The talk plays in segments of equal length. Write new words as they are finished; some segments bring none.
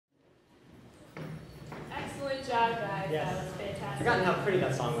job, guys. Yes. That was fantastic. I've forgotten how pretty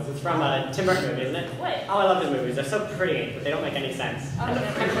that song was. It's from a Tim Burton movie, isn't it? What? Oh, I love his movies. They're so pretty, but they don't make any sense. Oh, And the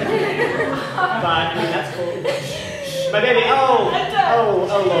never French mind. But, I mean, that's cool. My baby, oh,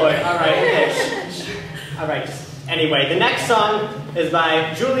 Lord. All right, okay. All right. Anyway, the next song is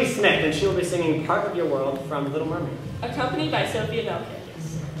by Julie Smith, and she will be singing Part of Your World from Little Mermaid. Accompanied by Sophie Amelkin.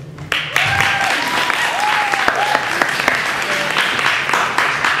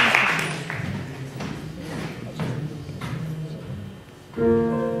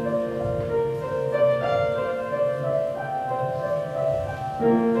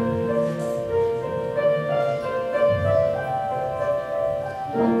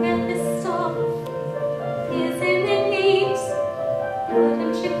 Look at this song, is it